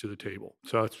resources to the table.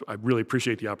 So I really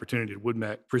appreciate the opportunity that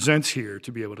WoodMet presents here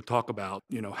to be able to talk about,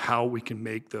 how we can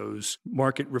make those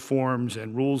market reforms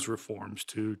and rules reforms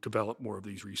to develop more of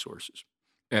these resources.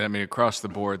 And I mean, across the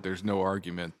board, there's no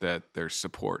argument that there's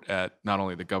support at not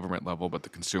only the government level, but the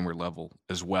consumer level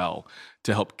as well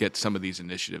to help get some of these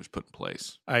initiatives put in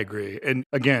place. I agree. And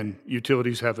again,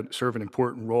 utilities serve an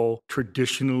important role.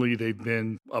 Traditionally, they've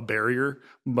been a barrier,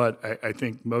 but I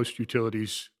think most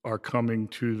utilities are coming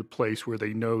to the place where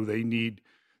they know they need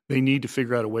to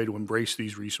figure out a way to embrace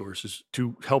these resources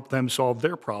to help them solve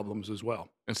their problems as well.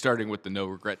 And starting with the no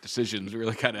regret decisions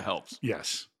really kind of helps.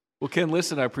 Yes. Well, Ken,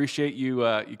 listen, I appreciate you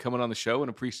coming on the show and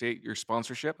appreciate your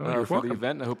sponsorship You're for welcome. the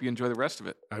event. And I hope you enjoy the rest of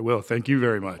it. I will. Thank you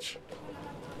very much.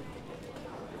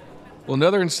 Well,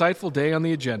 another insightful day on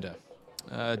the agenda.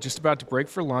 Just about to break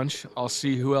for lunch. I'll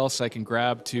see who else I can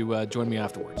grab to join me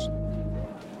afterwards. All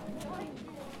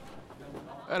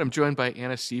right, I'm joined by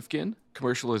Anna Siefkin,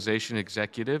 Commercialization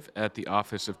Executive at the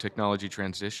Office of Technology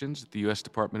Transitions at the U.S.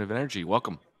 Department of Energy.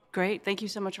 Welcome. Great. Thank you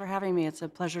so much for having me. It's a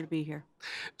pleasure to be here.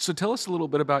 So tell us a little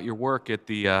bit about your work at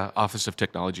the Office of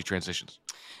Technology Transitions.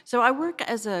 So I work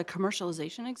as a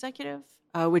commercialization executive,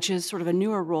 which is sort of a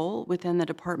newer role within the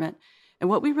department. And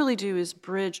what we really do is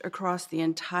bridge across the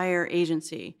entire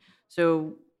agency.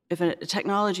 So if a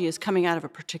technology is coming out of a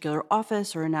particular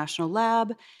office or a national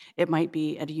lab, it might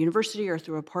be at a university or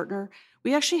through a partner,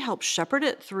 we actually help shepherd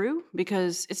it through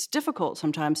because it's difficult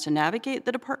sometimes to navigate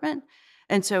the department.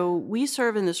 And so we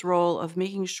serve in this role of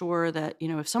making sure that,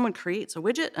 if someone creates a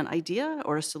widget, an idea,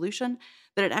 or a solution,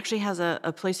 that it actually has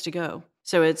a place to go.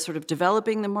 So it's sort of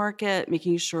developing the market,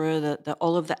 making sure that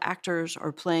all of the actors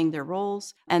are playing their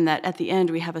roles, and that at the end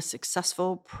we have a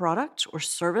successful product or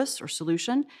service or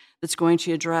solution that's going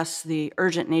to address the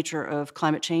urgent nature of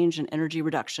climate change and energy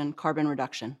reduction, carbon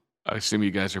reduction. I assume you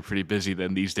guys are pretty busy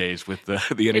then these days with the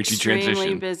energy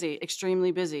transition.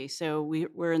 Extremely busy. So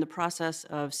we're in the process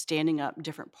of standing up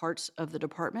different parts of the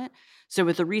department. So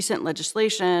with the recent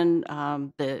legislation,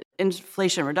 the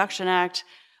Inflation Reduction Act,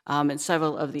 and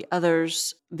several of the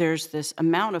others, there's this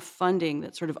amount of funding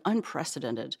that's sort of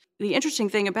unprecedented. The interesting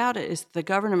thing about it is the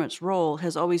government's role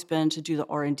has always been to do the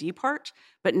R&D part,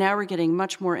 but now we're getting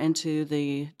much more into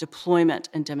the deployment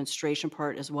and demonstration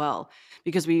part as well,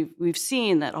 because we've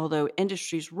seen that although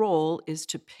industry's role is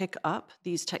to pick up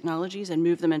these technologies and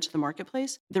move them into the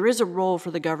marketplace, there is a role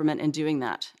for the government in doing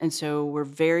that. And so we're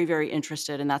very, very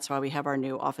interested, and that's why we have our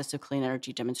new Office of Clean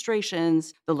Energy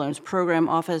Demonstrations. The Loans Program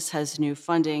Office has new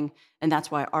funding, and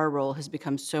that's why our role has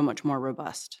become so much more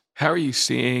robust. How are you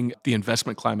seeing the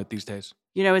investment climate these days?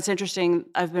 You know, it's interesting.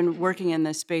 I've been working in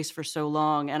this space for so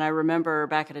long, and I remember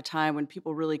back at a time when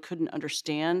people really couldn't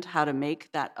understand how to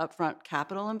make that upfront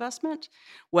capital investment,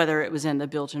 whether it was in the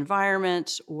built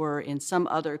environment or in some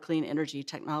other clean energy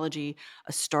technology,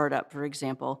 a startup, for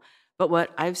example. But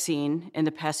what I've seen in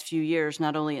the past few years,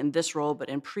 not only in this role, but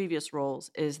in previous roles,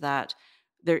 is that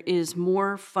there is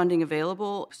more funding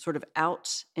available sort of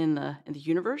out in the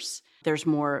universe. There's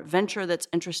more venture that's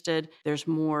interested. There's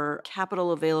more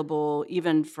capital available,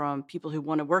 even from people who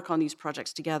want to work on these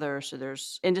projects together. So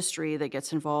there's industry that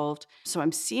gets involved. So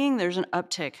I'm seeing there's an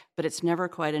uptick, but it's never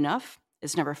quite enough.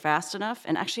 It's never fast enough.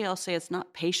 And actually, I'll say it's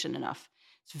not patient enough.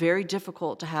 It's very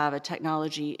difficult to have a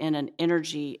technology in an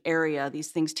energy area. These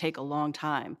things take a long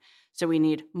time. So we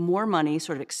need more money,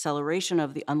 sort of acceleration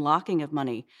of the unlocking of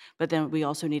money, but then we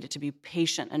also need it to be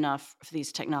patient enough for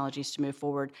these technologies to move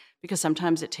forward, because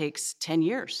sometimes it takes 10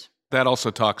 years. That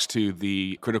also talks to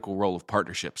the critical role of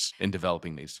partnerships in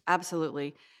developing these.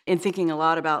 Absolutely. In thinking a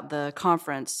lot about the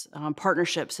conference,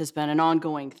 partnerships has been an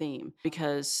ongoing theme,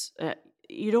 because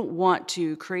you don't want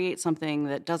to create something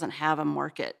that doesn't have a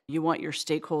market. You want your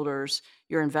stakeholders,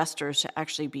 your investors to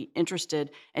actually be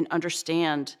interested and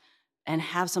understand and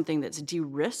have something that's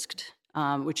de-risked,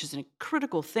 which is a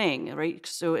critical thing, right?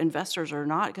 So investors are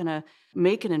not going to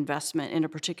make an investment in a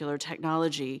particular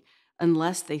technology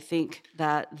unless they think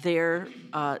that their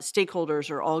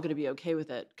stakeholders are all going to be okay with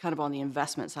it, kind of on the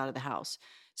investment side of the house.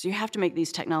 So you have to make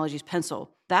these technologies pencil.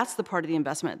 That's the part of the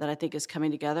investment that I think is coming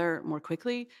together more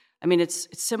quickly. I mean, it's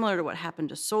similar to what happened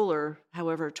to solar,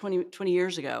 however, 20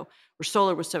 years ago, where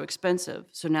solar was so expensive.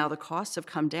 So now the costs have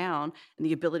come down, and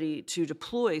the ability to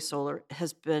deploy solar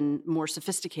has been more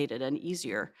sophisticated and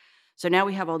easier. So now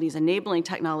we have all these enabling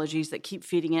technologies that keep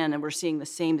feeding in, and we're seeing the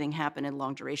same thing happen in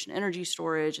long-duration energy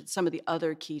storage and some of the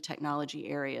other key technology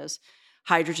areas.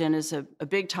 Hydrogen is a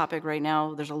big topic right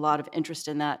now. There's a lot of interest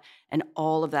in that, and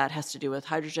all of that has to do with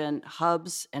hydrogen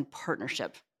hubs and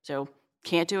partnership. So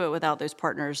can't do it without those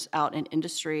partners out in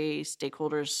industry,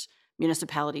 stakeholders,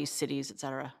 municipalities, cities, et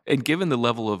cetera. And given the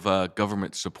level of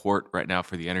government support right now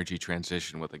for the energy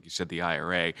transition with, like you said, the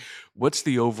IRA, what's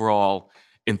the overall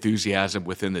enthusiasm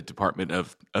within the Department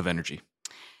of Energy?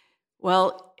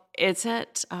 Well, it's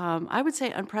at, I would say,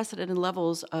 unprecedented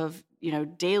levels of,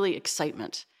 daily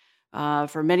excitement.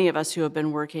 For many of us who have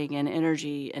been working in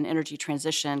energy and energy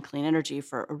transition, clean energy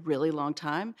for a really long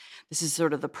time, this is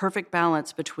sort of the perfect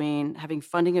balance between having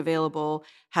funding available,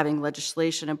 having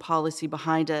legislation and policy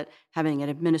behind it, having an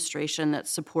administration that's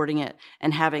supporting it,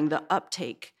 and having the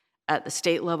uptake at the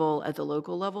state level, at the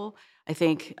local level. I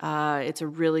think it's a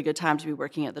really good time to be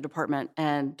working at the department,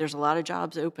 and there's a lot of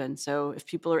jobs open. So if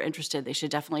people are interested, they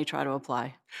should definitely try to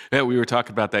apply. Yeah, we were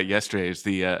talking about that yesterday. Is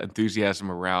the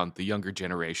enthusiasm around the younger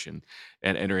generation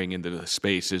and entering into the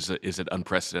space is at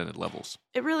unprecedented levels.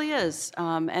 It really is,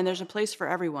 and there's a place for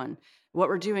everyone. What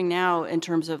we're doing now in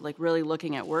terms of really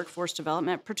looking at workforce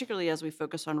development, particularly as we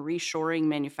focus on reshoring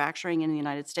manufacturing in the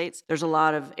United States, there's a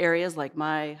lot of areas like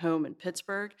my home in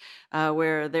Pittsburgh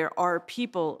where there are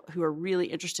people who are really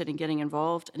interested in getting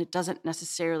involved, and it doesn't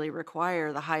necessarily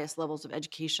require the highest levels of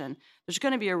education. There's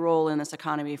going to be a role in this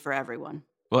economy for everyone.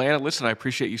 Well, Anna, listen, I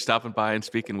appreciate you stopping by and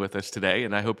speaking with us today,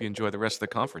 and I hope you enjoy the rest of the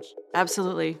conference.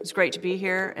 Absolutely. It's great to be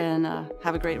here, and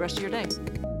have a great rest of your day.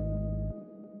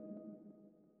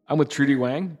 I'm with Trudy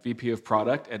Wang, VP of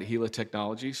Product at Gila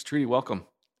Technologies. Trudy, welcome.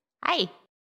 Hi.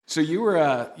 So you were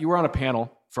on a panel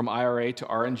from IRA to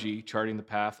RNG, charting the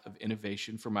path of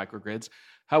innovation for microgrids.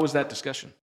 How was that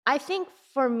discussion? I think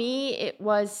for me, it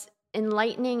was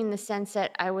enlightening in the sense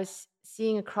that I was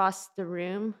seeing across the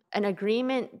room an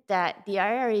agreement that the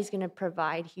IRA is going to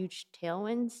provide huge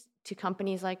tailwinds to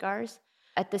companies like ours.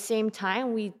 At the same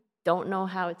time, we don't know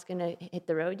how it's going to hit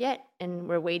the road yet, and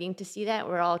we're waiting to see that.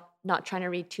 We're all not trying to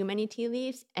read too many tea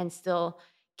leaves and still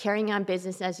carrying on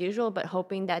business as usual, but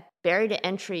hoping that barrier to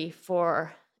entry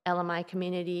for LMI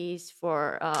communities,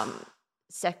 for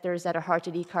sectors that are hard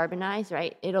to decarbonize,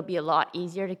 right? It'll be a lot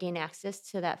easier to gain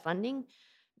access to that funding,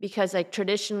 because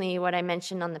traditionally what I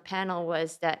mentioned on the panel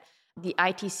was that the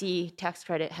ITC tax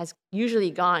credit has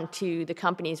usually gone to the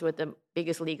companies with the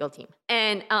biggest legal team.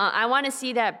 And I want to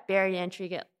see that barrier to entry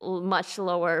get much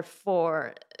lower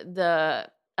for the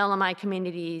LMI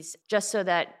communities, just so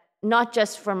that not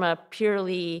just from a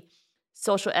purely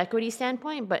social equity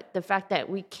standpoint, but the fact that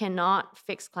we cannot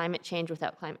fix climate change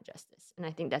without climate justice. And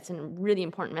I think that's a really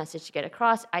important message to get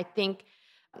across. I think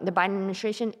the Biden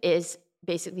administration is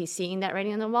basically seeing that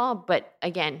writing on the wall. But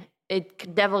again,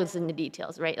 it devil is in the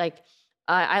details, right? Like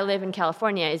I live in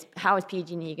California. How is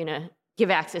PG&E going to give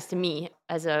access to me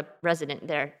as a resident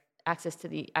there, access to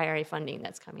the IRA funding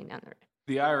that's coming down the road?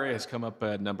 The IRA has come up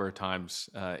a number of times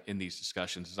in these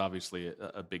discussions. It's obviously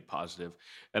a big positive.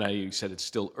 And you said it's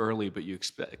still early, but you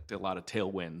expect a lot of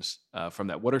tailwinds from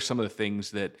that. What are some of the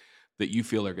things that you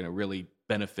feel are going to really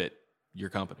benefit your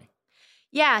company?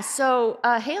 Yeah, so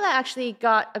Hela actually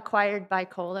got acquired by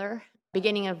Kohler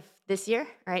beginning of this year,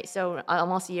 right? So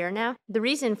almost a year now. The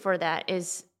reason for that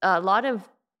is a lot of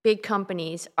big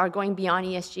companies are going beyond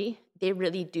ESG. They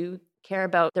really do care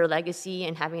about their legacy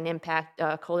and having an impact.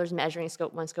 Kohler's measuring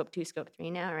scope 1, scope 2, scope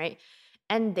 3 now, right?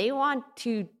 And they want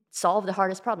to solve the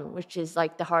hardest problem, which is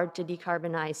like the hard to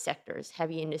decarbonize sectors,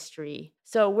 heavy industry.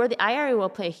 So where the IRA will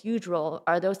play a huge role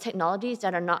are those technologies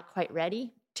that are not quite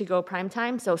ready to go prime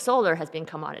time. So solar has been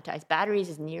commoditized. Batteries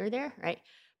is near there, right?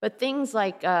 But things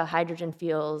like hydrogen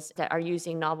fuels that are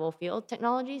using novel field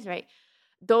technologies, right?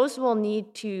 Those will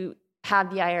need to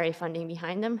have the IRA funding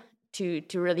behind them to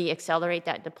really accelerate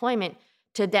that deployment,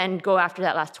 to then go after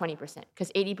that last 20%.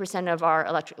 Because 80% of our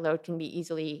electric load can be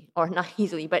easily, or not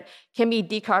easily, but can be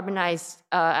decarbonized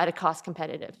at a cost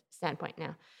competitive standpoint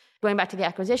now. Going back to the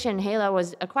acquisition, Hela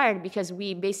was acquired because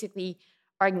we basically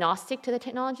are agnostic to the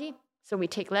technology. So we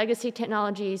take legacy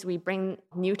technologies, we bring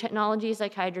new technologies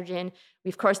like hydrogen, we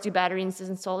of course do batteries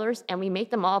and solars, and we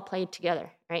make them all play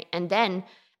together, right? And then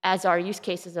as our use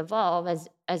cases evolve,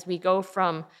 as we go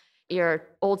from your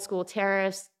old school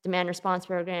tariffs, demand response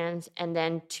programs, and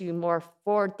then to more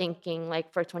forward thinking,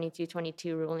 like for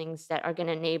 2222 rulings that are going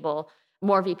to enable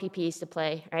more VPPs to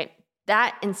play, right?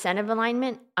 That incentive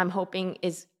alignment, I'm hoping,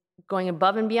 is going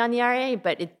above and beyond the IRA,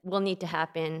 but it will need to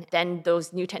happen. Then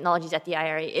those new technologies that the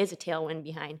IRA is a tailwind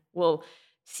behind will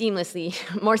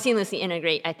more seamlessly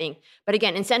integrate, I think. But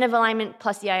again, incentive alignment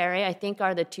plus the IRA, I think,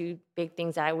 are the two big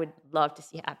things I would love to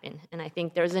see happen. And I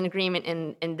think there's an agreement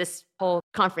in this whole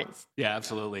conference. Yeah,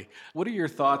 absolutely. What are your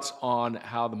thoughts on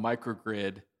how the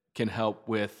microgrid can help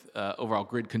with overall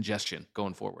grid congestion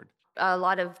going forward? A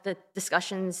lot of the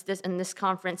discussions in this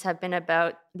conference have been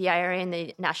about the IRA and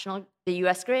the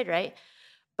U.S. grid, right?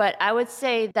 But I would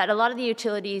say that a lot of the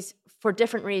utilities, for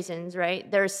different reasons, right,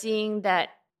 they're seeing that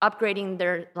upgrading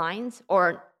their lines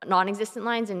or non-existent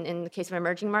lines in the case of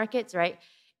emerging markets, right,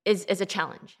 is a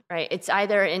challenge, right? It's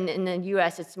either in the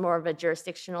U.S., it's more of a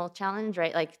jurisdictional challenge,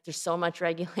 right? Like there's so much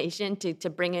regulation to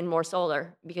bring in more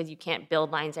solar because you can't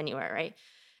build lines anywhere, right?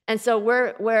 And so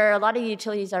where a lot of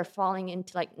utilities are falling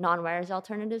into like non-wires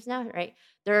alternatives now, right?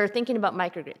 They're thinking about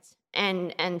microgrids.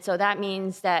 And so that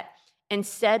means that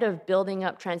instead of building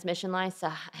up transmission lines to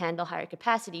handle higher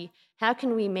capacity, how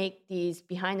can we make these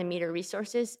behind-the-meter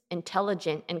resources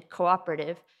intelligent and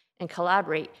cooperative and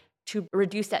collaborate to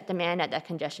reduce that demand at that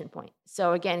congestion point?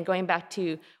 So again, going back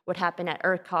to what happened at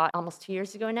ERCOT almost 2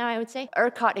 years ago now, I would say,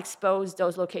 ERCOT exposed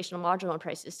those locational module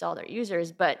prices to all their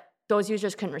users, but those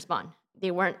users couldn't respond. They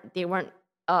weren't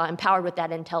empowered with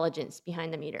that intelligence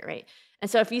behind the meter, right? And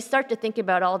so if you start to think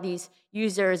about all these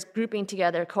users grouping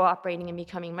together, cooperating and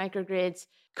becoming microgrids,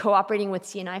 cooperating with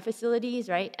C&I facilities,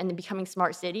 right, and then becoming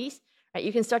smart cities, right,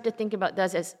 you can start to think about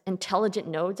those as intelligent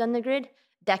nodes on the grid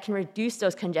that can reduce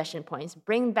those congestion points,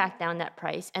 bring back down that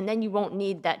price, and then you won't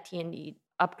need that T&D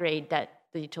upgrade that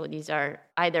the utilities are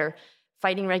either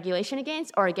fighting regulation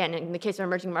against, or again, in the case of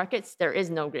emerging markets, there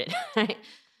is no grid, right?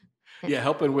 Yeah,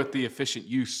 helping with the efficient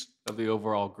use of the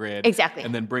overall grid. Exactly.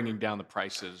 And then bringing down the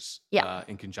prices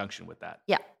in conjunction with that.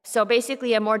 Yeah. So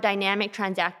basically a more dynamic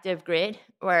transactive grid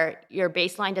where your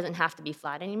baseline doesn't have to be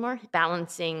flat anymore,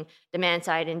 balancing demand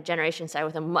side and generation side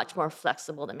with a much more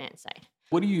flexible demand side.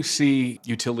 What do you see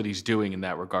utilities doing in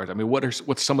that regard? I mean,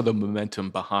 what's some of the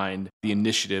momentum behind the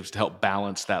initiatives to help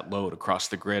balance that load across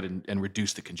the grid and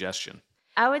reduce the congestion?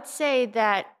 I would say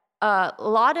that a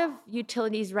lot of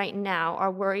utilities right now are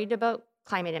worried about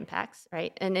climate impacts,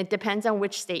 right? And it depends on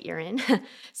which state you're in.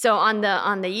 So on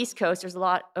the East Coast, there's a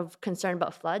lot of concern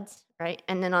about floods, right?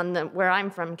 And then where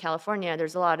I'm from, California,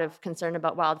 there's a lot of concern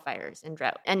about wildfires and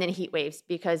drought, and then heat waves,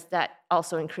 because that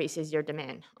also increases your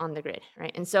demand on the grid,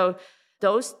 right? And so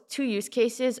those two use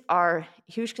cases are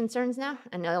huge concerns now,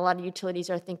 and a lot of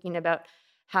utilities are thinking about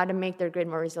how to make their grid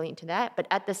more resilient to that. But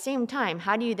at the same time,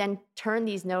 how do you then turn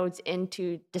these nodes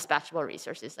into dispatchable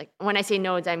resources? Like when I say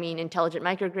nodes, I mean intelligent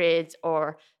microgrids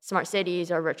or smart cities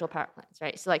or virtual power plants,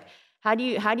 right? So like, how do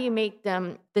you make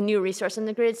them the new resource in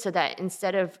the grid so that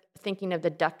instead of thinking of the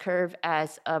duck curve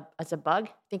as a bug,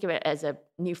 think of it as a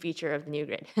new feature of the new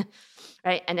grid,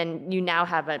 right? And then you now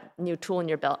have a new tool in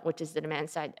your belt, which is the demand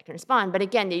side that can respond. But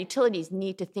again, the utilities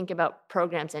need to think about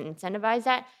programs and incentivize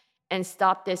that and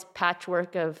stop this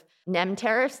patchwork of NEM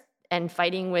tariffs and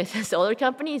fighting with solar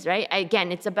companies, right?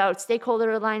 Again, it's about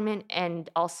stakeholder alignment and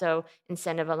also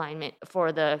incentive alignment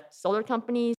for the solar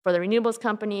companies, for the renewables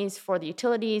companies, for the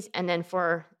utilities, and then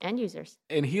for end users.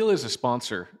 And HEAL is a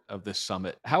sponsor of this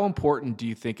summit. How important do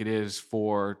you think it is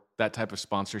for that type of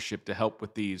sponsorship to help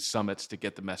with these summits to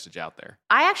get the message out there?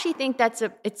 I actually think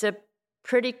it's a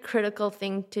pretty critical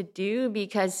thing to do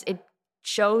because it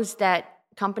shows that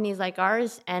companies like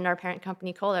ours and our parent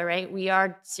company, Kohler, right, we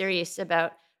are serious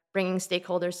about bringing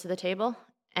stakeholders to the table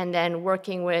and then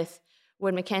working with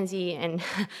Wood Mackenzie. And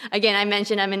again, I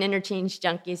mentioned I'm an Interchange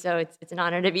junkie, so it's an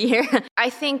honor to be here. I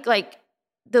think like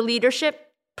the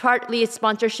leadership, partly it's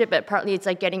sponsorship, but partly it's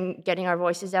like getting our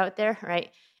voices out there, right?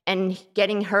 And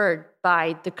getting heard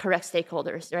by the correct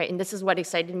stakeholders, right? And this is what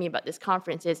excited me about this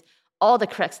conference is all the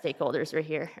correct stakeholders are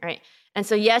here, right? And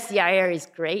so yes, the IRA is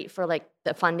great for like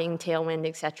the funding, tailwind,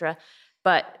 et cetera,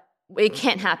 but it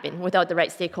can't happen without the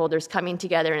right stakeholders coming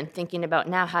together and thinking about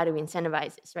now how do we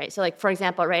incentivize this, right? So like, for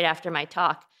example, right after my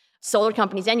talk, solar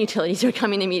companies and utilities are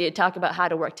coming to me to talk about how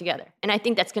to work together. And I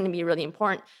think that's going to be really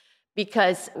important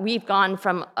because we've gone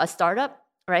from a startup,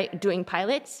 right, doing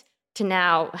pilots to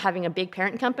now having a big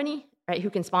parent company, right, who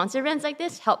can sponsor events like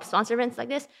this, help sponsor events like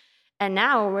this. And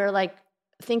now we're like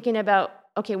thinking about,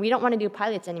 okay, we don't want to do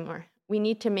pilots anymore. We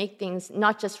need to make things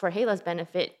not just for Hala's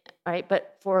benefit, right,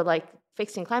 but for like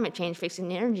fixing climate change, fixing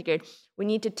the energy grid. We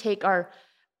need to take our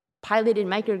piloted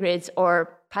microgrids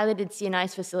or piloted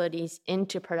CNI's facilities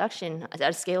into production at a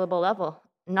scalable level,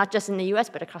 not just in the US,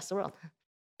 but across the world.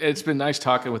 It's been nice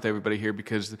talking with everybody here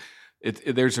because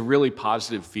there's a really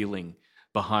positive feeling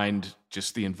behind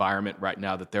just the environment right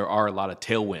now, that there are a lot of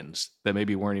tailwinds that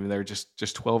maybe weren't even there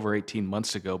just 12 or 18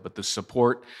 months ago, but the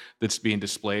support that's being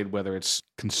displayed, whether it's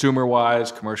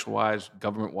consumer-wise, commercial-wise,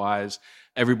 government-wise,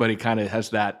 everybody kind of has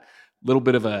that little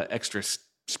bit of an extra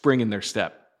spring in their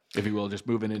step, if you will, just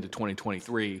moving into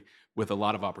 2023 with a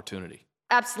lot of opportunity.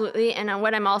 Absolutely. And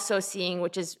what I'm also seeing,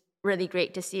 which is really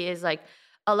great to see, is like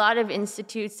a lot of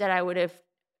institutes that I would have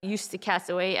used to cast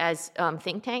away as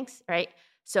think tanks, right?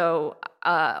 So,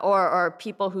 or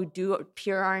people who do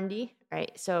pure R&D,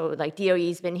 right? So like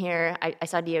DOE's been here. I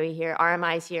saw DOE here,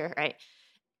 RMI's here, right?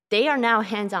 They are now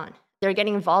hands-on. They're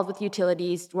getting involved with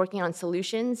utilities, working on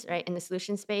solutions, right, in the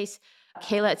solution space.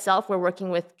 Hala itself, we're working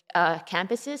with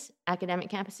campuses, academic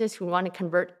campuses who want to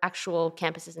convert actual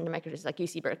campuses into microgrids, like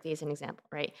UC Berkeley as an example,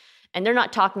 right? And they're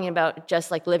not talking about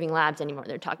just like living labs anymore.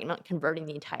 They're talking about converting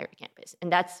the entire campus. And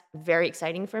that's very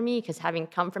exciting for me because having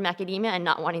come from academia and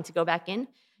not wanting to go back in,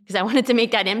 because I wanted to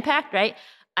make that impact, right?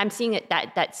 I'm seeing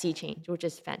that sea change, which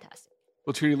is fantastic.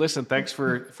 Well, Trudy, listen, thanks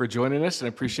for joining us and I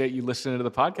appreciate you listening to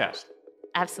the podcast.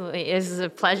 Absolutely. It was a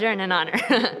pleasure and an honor.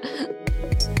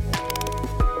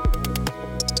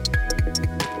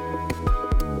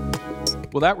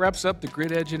 Well, that wraps up the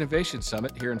Grid Edge Innovation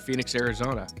Summit here in Phoenix,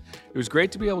 Arizona. It was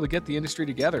great to be able to get the industry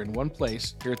together in one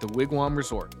place here at the Wigwam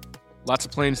Resort. Lots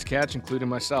of planes to catch, including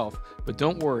myself, but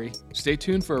don't worry, stay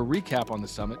tuned for a recap on the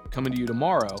summit coming to you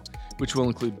tomorrow, which will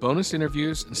include bonus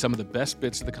interviews and some of the best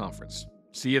bits of the conference.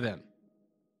 See you then.